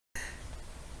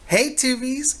Hey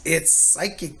Tubies, it's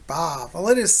Psychic Bob. Well,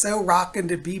 it is so rocking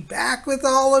to be back with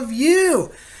all of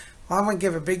you. Well, I want to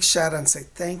give a big shout out and say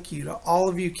thank you to all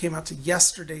of you who came out to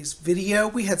yesterday's video.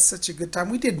 We had such a good time.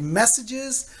 We did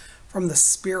messages from the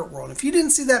spirit world. If you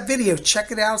didn't see that video,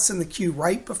 check it out. It's in the queue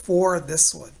right before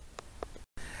this one.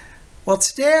 Well,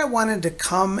 today I wanted to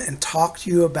come and talk to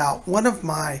you about one of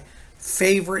my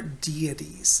favorite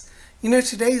deities. You know,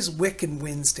 today is Wiccan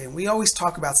Wednesday, and we always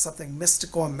talk about something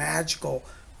mystical and magical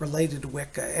related to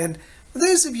Wicca. And for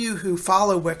those of you who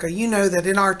follow Wicca, you know that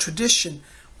in our tradition,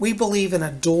 we believe in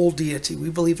a dual deity.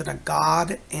 We believe in a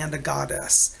god and a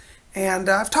goddess. And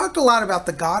I've talked a lot about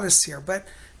the goddess here, but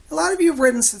a lot of you have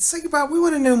written and said, think about, we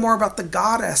want to know more about the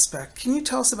god aspect. Can you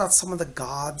tell us about some of the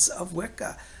gods of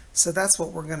Wicca? So that's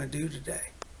what we're going to do today.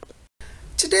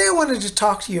 Today I wanted to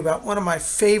talk to you about one of my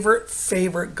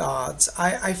favorite gods.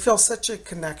 I feel such a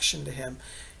connection to him,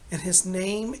 and his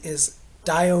name is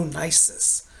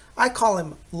Dionysus. I call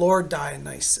him Lord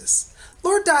Dionysus.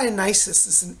 Lord Dionysus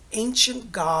is an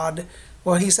ancient god.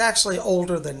 Well, he's actually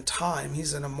older than time.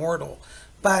 He's an immortal.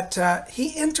 But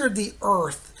he entered the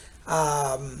earth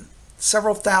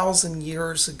several thousand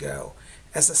years ago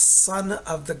as a son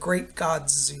of the great god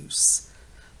Zeus.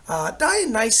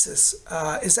 Dionysus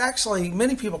is actually,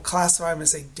 many people classify him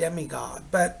as a demigod,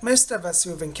 but most of us who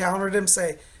have encountered him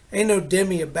say, ain't no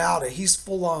demi about it, he's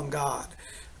full-on God.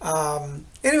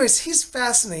 Anyways, he's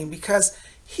fascinating because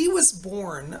he was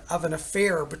born of an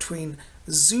affair between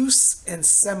Zeus and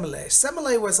Semele.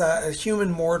 Semele was a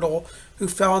human mortal who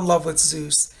fell in love with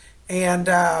Zeus. And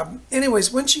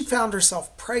anyways, when she found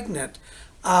herself pregnant,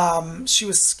 she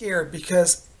was scared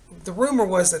because the rumor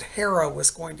was that Hera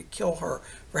was going to kill her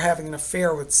for having an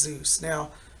affair with Zeus. Now,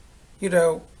 you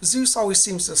know, Zeus always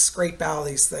seems to scrape out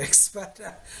these things. But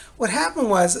what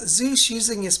happened was Zeus,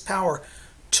 using his power,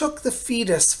 took the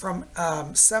fetus from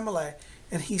Semele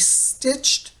and he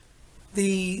stitched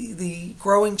the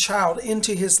growing child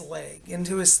into his leg,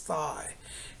 into his thigh.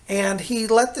 And he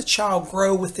let the child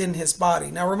grow within his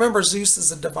body. Now remember, Zeus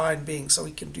is a divine being, so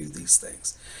he can do these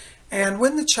things. And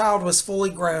when the child was fully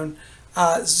grown,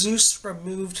 Zeus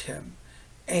removed him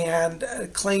and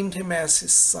claimed him as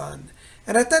his son.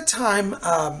 And at that time,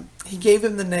 he gave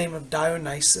him the name of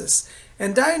Dionysus.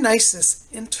 And Dionysus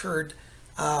entered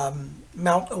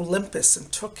Mount Olympus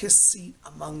and took his seat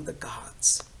among the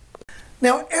gods.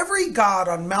 Now, every god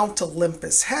on Mount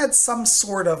Olympus had some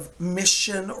sort of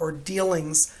mission or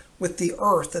dealings with the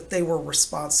earth that they were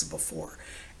responsible for.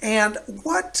 And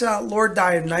what Lord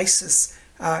Dionysus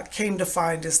came to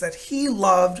find is that he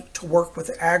loved to work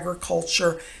with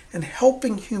agriculture and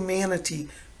helping humanity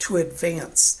to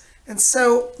advance. And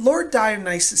so Lord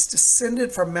Dionysus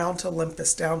descended from Mount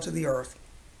Olympus down to the earth,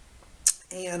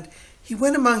 and he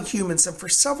went among humans, and for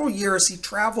several years he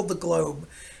traveled the globe,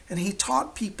 and he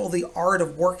taught people the art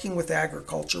of working with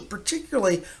agriculture,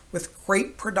 particularly with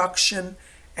grape production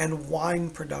and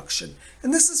wine production.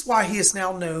 And this is why he is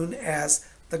now known as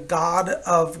the god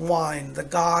of wine, the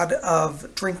god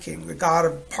of drinking, the god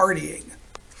of partying.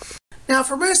 Now,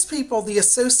 for most people, the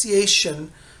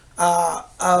association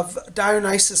of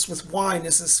Dionysus with wine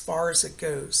is as far as it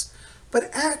goes.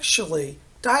 But actually,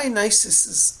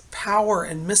 Dionysus's power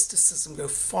and mysticism go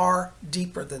far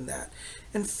deeper than that.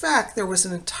 In fact, there was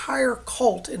an entire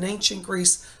cult in ancient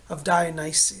Greece of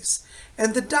Dionysus.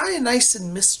 And the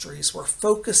Dionysian mysteries were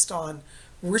focused on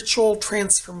ritual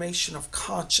transformation of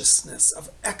consciousness, of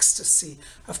ecstasy,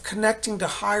 of connecting to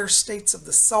higher states of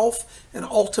the self and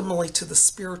ultimately to the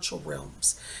spiritual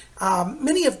realms.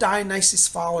 Many of Dionysus'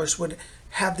 followers would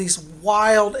have these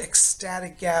wild,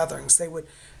 ecstatic gatherings. They would,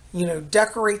 you know,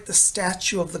 decorate the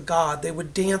statue of the god. They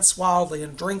would dance wildly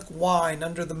and drink wine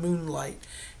under the moonlight.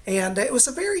 And it was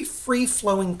a very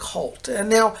free-flowing cult. And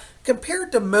now,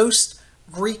 compared to most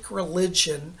Greek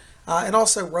religion, and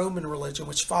also Roman religion,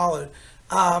 which followed,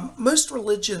 most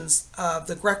religions,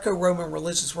 the Greco-Roman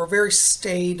religions, were very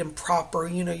staid and proper.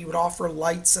 You know, you would offer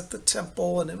lights at the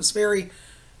temple, and it was very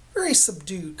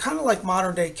subdued, kind of like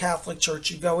modern-day Catholic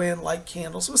Church. You go in, light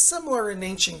candles. It was similar in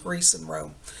ancient Greece and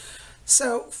Rome.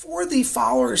 So for the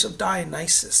followers of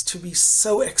Dionysus to be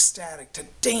so ecstatic, to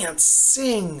dance,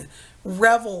 sing,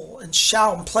 revel, and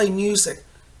shout and play music,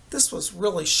 this was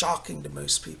really shocking to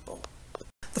most people.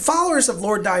 The followers of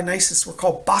Lord Dionysus were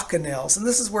called Bacchanals, and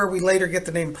this is where we later get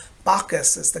the name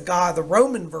Bacchus as the god, the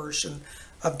Roman version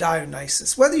of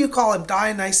Dionysus. Whether you call him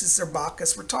Dionysus or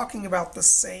Bacchus, we're talking about the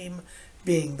same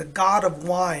being, the god of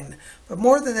wine. But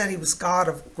more than that, he was god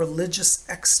of religious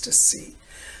ecstasy.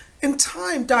 In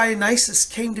time, Dionysus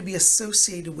came to be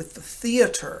associated with the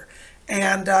theater.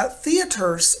 And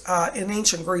theaters in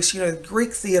ancient Greece, you know,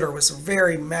 Greek theater was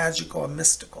very magical and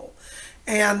mystical.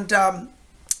 And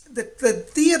the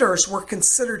theaters were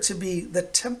considered to be the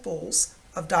temples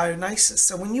of Dionysus.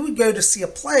 So when you would go to see a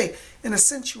play, in a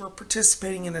sense, you were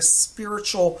participating in a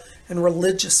spiritual and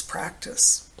religious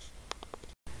practice.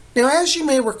 Now, as you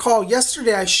may recall,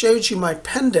 yesterday I showed you my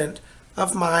pendant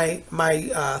of my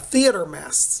theater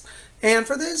masks. And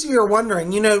for those of you who are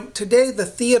wondering, today the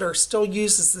theater still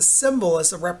uses the symbol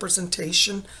as a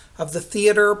representation of the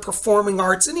theater, performing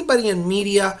arts. Anybody in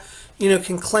media,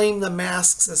 can claim the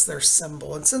masks as their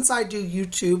symbol. And since I do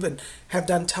YouTube and have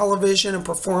done television and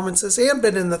performances and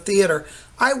been in the theater,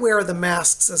 I wear the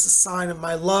masks as a sign of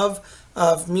my love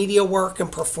of media work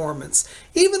and performance.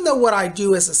 Even though what I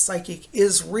do as a psychic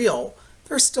is real,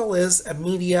 there still is a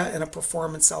media and a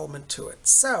performance element to it.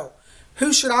 So,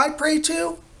 who should I pray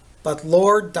to? But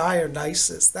Lord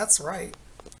Dionysus. That's right.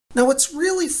 Now, what's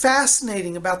really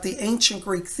fascinating about the ancient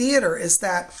Greek theater is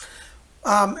that,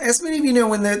 as many of you know,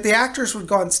 when the actors would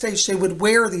go on stage, they would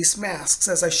wear these masks.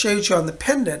 As I showed you on the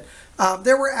pendant,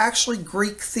 there were actually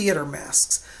Greek theater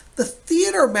masks. The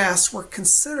theater masks were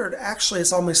considered actually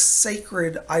as almost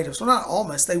sacred items. Well, not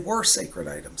almost, they were sacred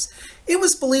items. It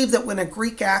was believed that when a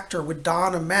Greek actor would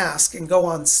don a mask and go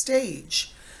on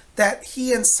stage, that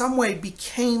he in some way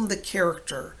became the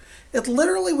character. It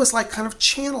literally was like kind of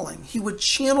channeling. He would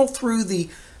channel through the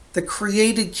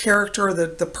created character,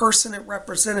 the person it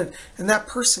represented, and that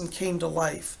person came to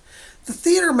life. The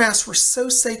theater masks were so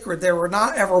sacred, they were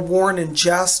not ever worn in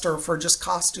jest or for just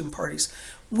costume parties.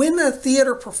 When a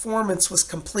theater performance was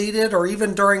completed, or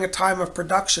even during a time of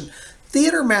production,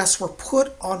 theater masks were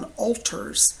put on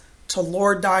altars to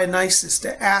Lord Dionysus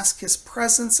to ask his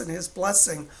presence and his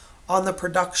blessing on the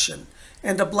production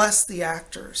and to bless the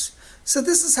actors. So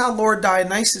this is how Lord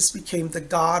Dionysus became the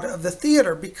god of the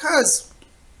theater, because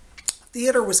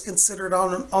theater was considered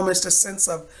almost a sense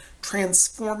of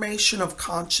transformation of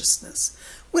consciousness.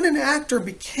 When an actor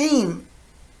became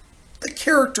the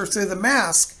character through the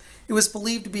mask, it was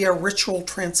believed to be a ritual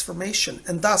transformation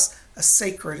and thus a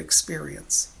sacred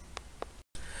experience.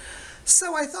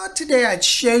 So I thought today I'd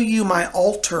show you my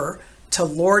altar to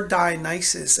Lord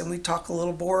Dionysus, and we talk a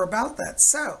little more about that.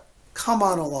 So come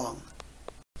on along.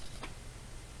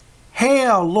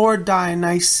 Hail, Lord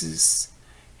Dionysus.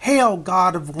 Hail,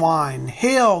 God of wine.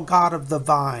 Hail, God of the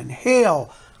vine.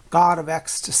 Hail, God of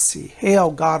ecstasy.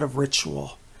 Hail, God of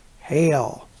ritual.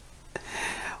 Hail.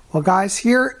 Well, guys,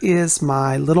 here is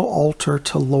my little altar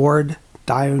to Lord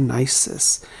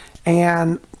Dionysus.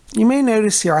 And you may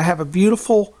notice here I have a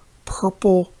beautiful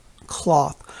purple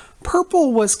cloth.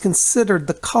 Purple was considered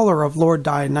the color of Lord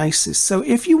Dionysus. So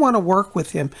if you want to work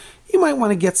with him, you might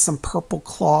want to get some purple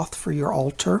cloth for your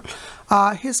altar.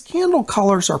 His candle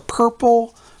colors are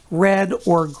purple, red,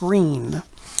 or green.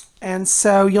 And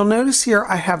so you'll notice here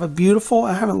I have a beautiful,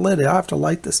 I haven't lit it, I have to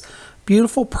light this,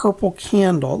 beautiful purple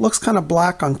candle. It looks kind of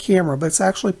black on camera, but it's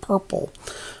actually purple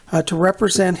to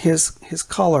represent his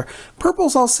color. Purple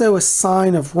is also a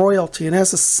sign of royalty, and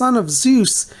as a son of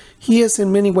Zeus, he is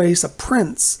in many ways a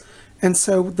prince. And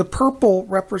so the purple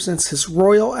represents his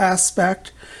royal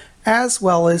aspect, as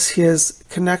well as his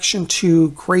connection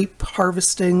to grape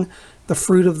harvesting, the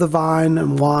fruit of the vine,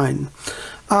 and wine.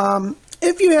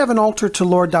 If you have an altar to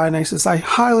Lord Dionysus, I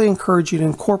highly encourage you to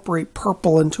incorporate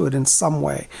purple into it in some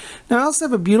way. Now, I also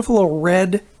have a beautiful little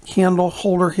red candle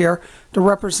holder here to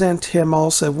represent him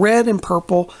also. Red and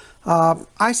purple.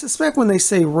 I suspect when they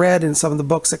say red in some of the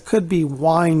books, it could be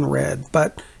wine red.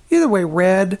 But either way,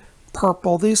 red,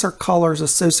 purple, these are colors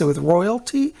associated with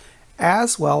royalty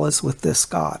as well as with this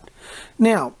god.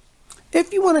 Now,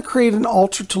 if you want to create an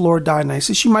altar to Lord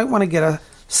Dionysus, you might want to get a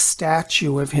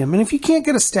statue of him. And if you can't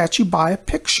get a statue, buy a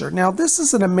picture. Now, this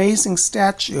is an amazing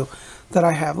statue that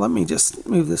I have. Let me just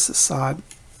move this aside.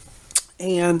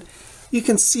 And you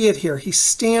can see it here. He's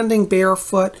standing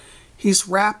barefoot. He's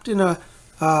wrapped in a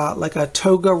like a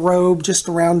toga robe just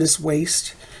around his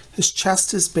waist. His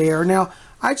chest is bare. Now,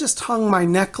 I just hung my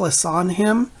necklace on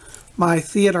him, my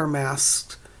theater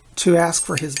mask, to ask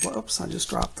for his, oops, I just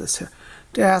dropped this here,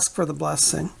 to ask for the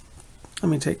blessing. Let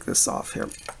me take this off here.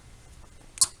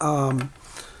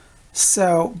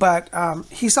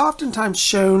 He's oftentimes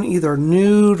shown either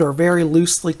nude or very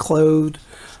loosely clothed.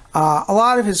 A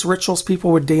lot of his rituals,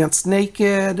 people would dance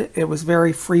naked. It was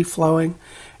very free-flowing.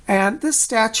 And this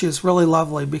statue is really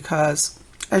lovely because,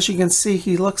 as you can see,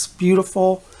 he looks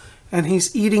beautiful, and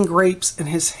he's eating grapes, and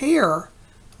his hair, I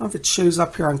don't know if it shows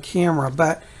up here on camera,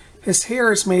 but his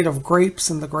hair is made of grapes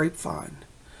and the grapevine.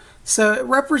 So it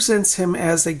represents him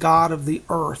as a god of the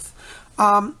earth.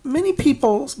 Many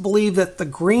people believe that the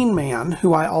green man,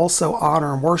 who I also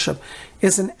honor and worship,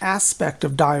 is an aspect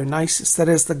of Dionysus. That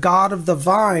is, the god of the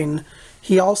vine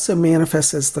he also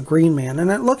manifests as the Green Man.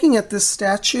 And looking at this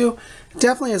statue, it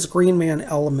definitely has Green Man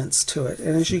elements to it.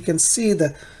 And as you can see,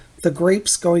 the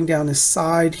grapes going down his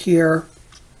side here.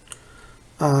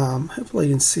 Hopefully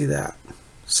you can see that.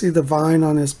 See the vine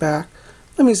on his back.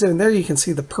 Let me zoom. There you can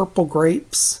see the purple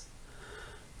grapes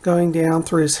going down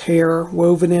through his hair,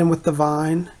 woven in with the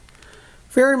vine.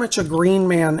 Very much a Green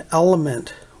Man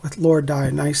element with Lord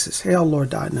Dionysus. Hail, Lord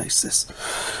Dionysus.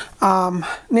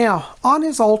 Now, on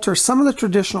his altar, some of the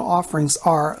traditional offerings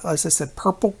are, as I said,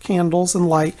 purple candles and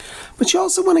light. But you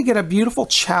also want to get a beautiful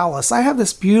chalice. I have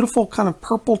this beautiful kind of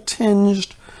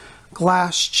purple-tinged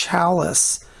glass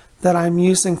chalice that I'm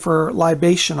using for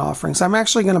libation offerings. I'm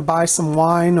actually going to buy some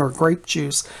wine or grape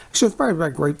juice. I should probably buy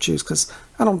grape juice because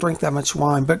I don't drink that much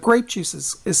wine. But grape juice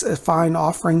is a fine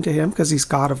offering to him because he's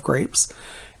God of grapes.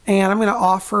 And I'm going to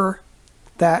offer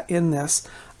that in this.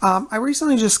 I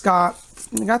recently just got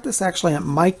this actually at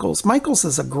Michael's. Michael's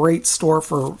is a great store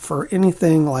for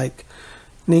anything like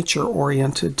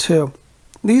nature-oriented too.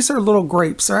 These are little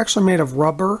grapes. They're actually made of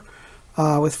rubber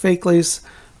with fake leaves.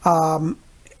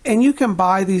 And you can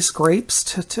buy these grapes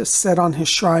to set on his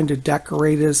shrine to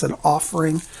decorate as an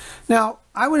offering. Now,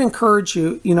 I would encourage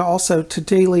you, also to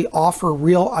daily offer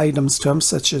real items to him,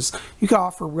 such as you can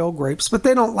offer real grapes, but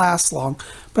they don't last long.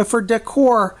 But for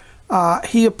decor,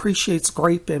 he appreciates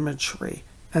grape imagery.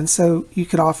 And so you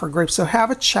could offer grapes. So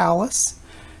have a chalice,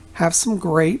 have some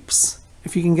grapes,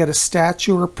 if you can get a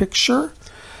statue or picture.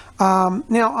 Now,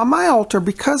 on my altar,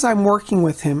 because I'm working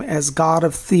with him as God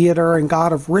of theater and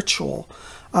God of ritual,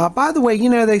 by the way,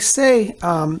 they say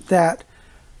that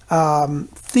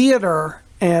theater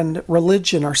and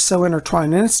religion are so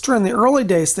intertwined. And it's true. In the early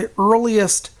days, the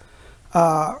earliest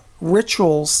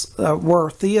rituals were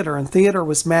theater, and theater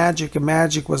was magic, and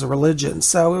magic was a religion.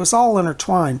 So it was all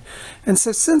intertwined. And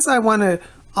so since I want to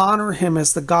honor him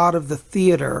as the God of the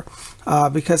theater,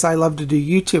 because I love to do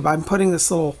YouTube, I'm putting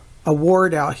this little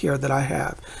award out here that I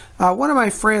have. One of my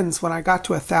friends, when I got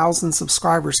to 1,000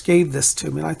 subscribers, gave this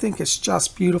to me, and I think it's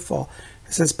just beautiful.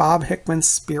 It says Bob Hickman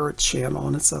Spirit Channel,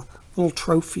 and it's a little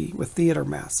trophy with theater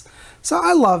masks. So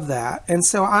I love that, and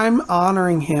so I'm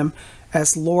honoring him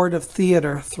as Lord of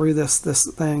Theater through this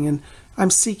thing, and I'm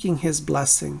seeking his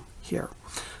blessing here.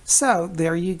 So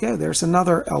there you go. There's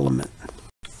another element.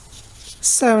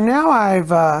 So now I've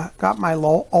got my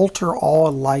altar all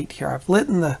alight here. I've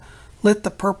lit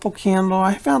the purple candle.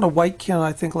 I found a white candle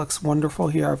I think looks wonderful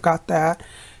here. I've got that.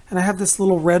 And I have this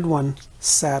little red one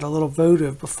set, a little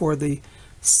votive before the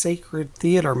sacred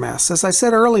theater mass. As I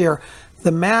said earlier,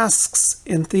 the masks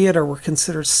in theater were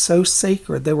considered so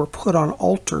sacred they were put on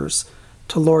altars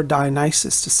to Lord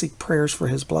Dionysus to seek prayers for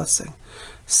his blessing.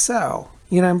 So,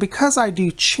 and because I do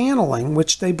channeling,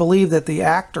 which they believe that the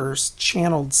actors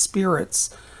channeled spirits,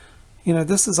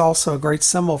 this is also a great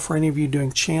symbol for any of you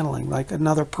doing channeling. Like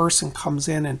another person comes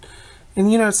in and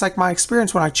it's like my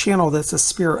experience when I channel this, a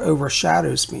spirit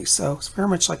overshadows me. So it's very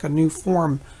much like a new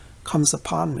form comes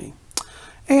upon me.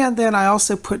 And then I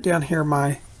also put down here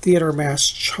my theater mass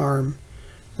charm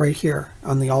right here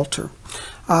on the altar.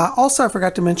 Also, I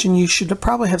forgot to mention, you should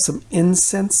probably have some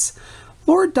incense.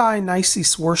 Lord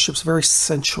Dionysus worships very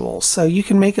sensual, so you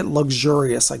can make it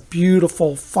luxurious, like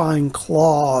beautiful fine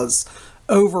cloths,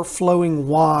 overflowing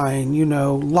wine,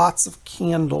 lots of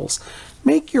candles.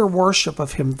 Make your worship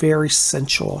of him very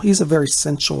sensual. He's a very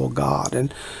sensual God.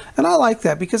 And I like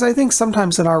that because I think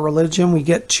sometimes in our religion we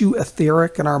get too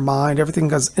etheric in our mind. Everything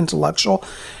goes intellectual.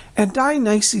 And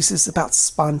Dionysus is about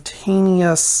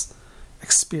spontaneous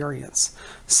experience.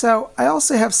 So I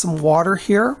also have some water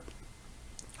here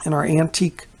in our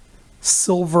antique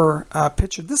silver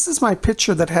pitcher. This is my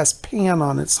pitcher that has Pan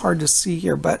on it. It's hard to see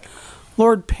here, but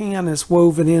Lord Pan is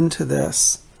woven into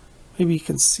this. Maybe you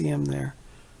can see him there.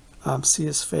 See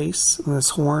his face and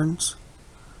his horns?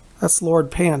 That's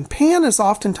Lord Pan. Pan is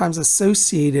oftentimes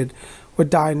associated with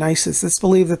Dionysus. It's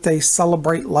believed that they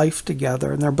celebrate life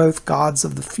together, and they're both gods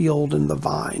of the field and the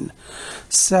vine.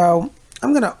 So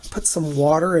I'm going to put some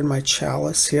water in my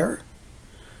chalice here.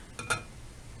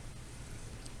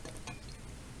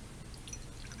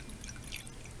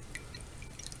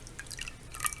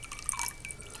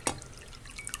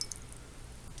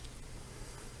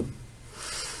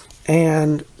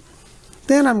 And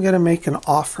then I'm going to make an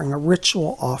offering, a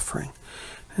ritual offering.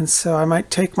 And so I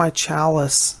might take my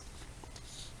chalice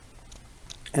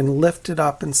and lift it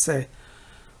up and say,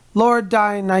 Lord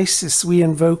Dionysus, we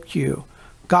invoke you,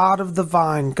 God of the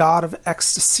vine, God of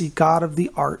ecstasy, God of the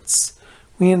arts.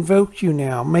 We invoke you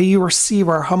now. May you receive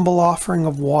our humble offering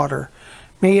of water.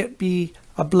 May it be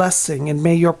a blessing, and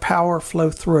may your power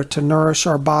flow through it to nourish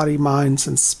our body, minds,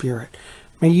 and spirit.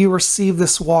 May you receive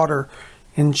this water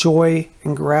in joy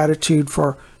and gratitude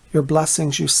for your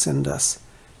blessings you send us.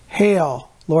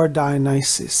 Hail, Lord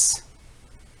Dionysus.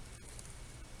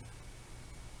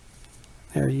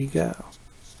 There you go.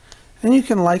 And you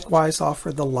can likewise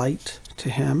offer the light to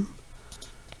him.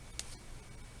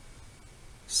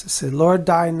 So say, Lord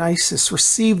Dionysus,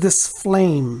 receive this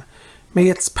flame. May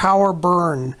its power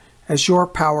burn as your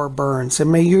power burns,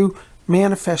 and may you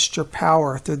manifest your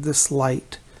power through this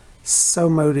light. So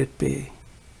mote it be.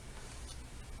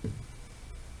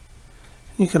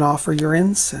 You can offer your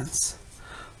incense.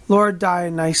 Lord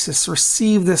Dionysus,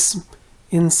 receive this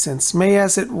incense. May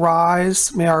as it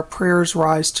rise, may our prayers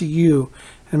rise to you,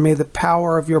 and may the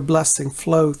power of your blessing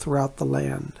flow throughout the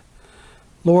land.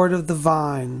 Lord of the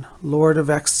vine, Lord of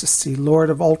ecstasy, Lord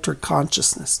of altered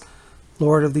consciousness,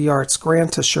 Lord of the arts,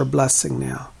 grant us your blessing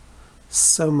now.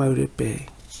 So mote it be.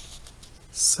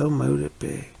 So mote it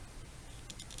be.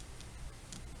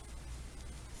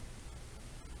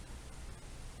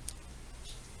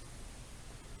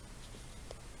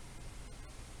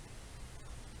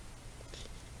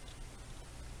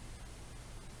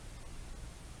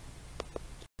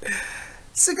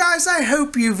 So guys, I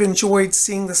hope you've enjoyed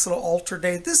seeing this little altar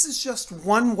day. This is just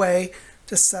one way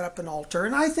to set up an altar,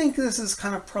 and I think this is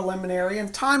kind of preliminary.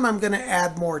 In time, I'm going to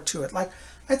add more to it. Like,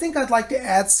 I think I'd like to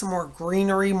add some more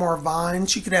greenery, more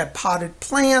vines. You could add potted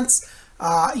plants.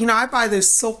 You know, I buy those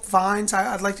silk vines.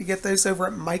 I'd like to get those over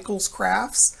at Michael's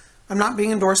Crafts. I'm not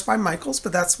being endorsed by Michael's,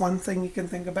 but that's one thing you can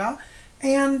think about.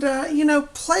 And, you know,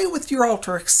 play with your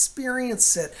altar,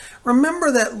 experience it.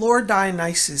 Remember that Lord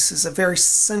Dionysus is a very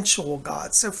sensual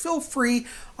god. So feel free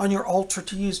on your altar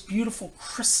to use beautiful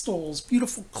crystals,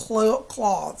 beautiful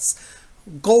cloths,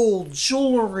 gold,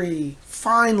 jewelry,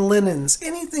 fine linens,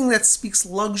 anything that speaks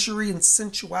luxury and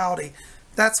sensuality.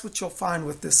 That's what you'll find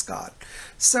with this god.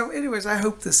 So anyways, I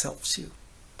hope this helps you.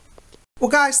 Well,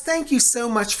 guys, thank you so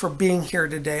much for being here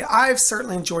today. I've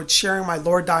certainly enjoyed sharing my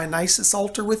Lord Dionysus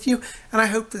altar with you, and I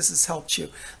hope this has helped you.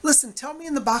 Listen, tell me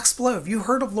in the box below, have you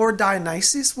heard of Lord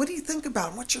Dionysus? What do you think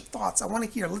about him? What's your thoughts? I want to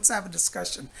hear. Let's have a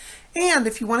discussion. And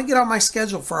if you want to get on my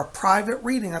schedule for a private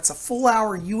reading, that's a full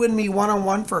hour, you and me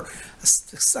one-on-one for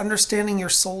understanding your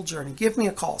soul journey, give me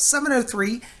a call,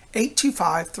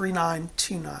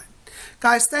 703-825-3929.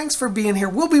 Guys, thanks for being here.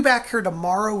 We'll be back here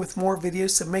tomorrow with more videos,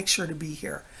 so make sure to be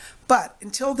here. But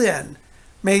until then,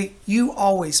 may you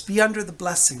always be under the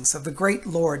blessings of the great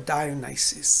Lord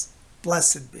Dionysus.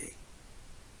 Blessed be.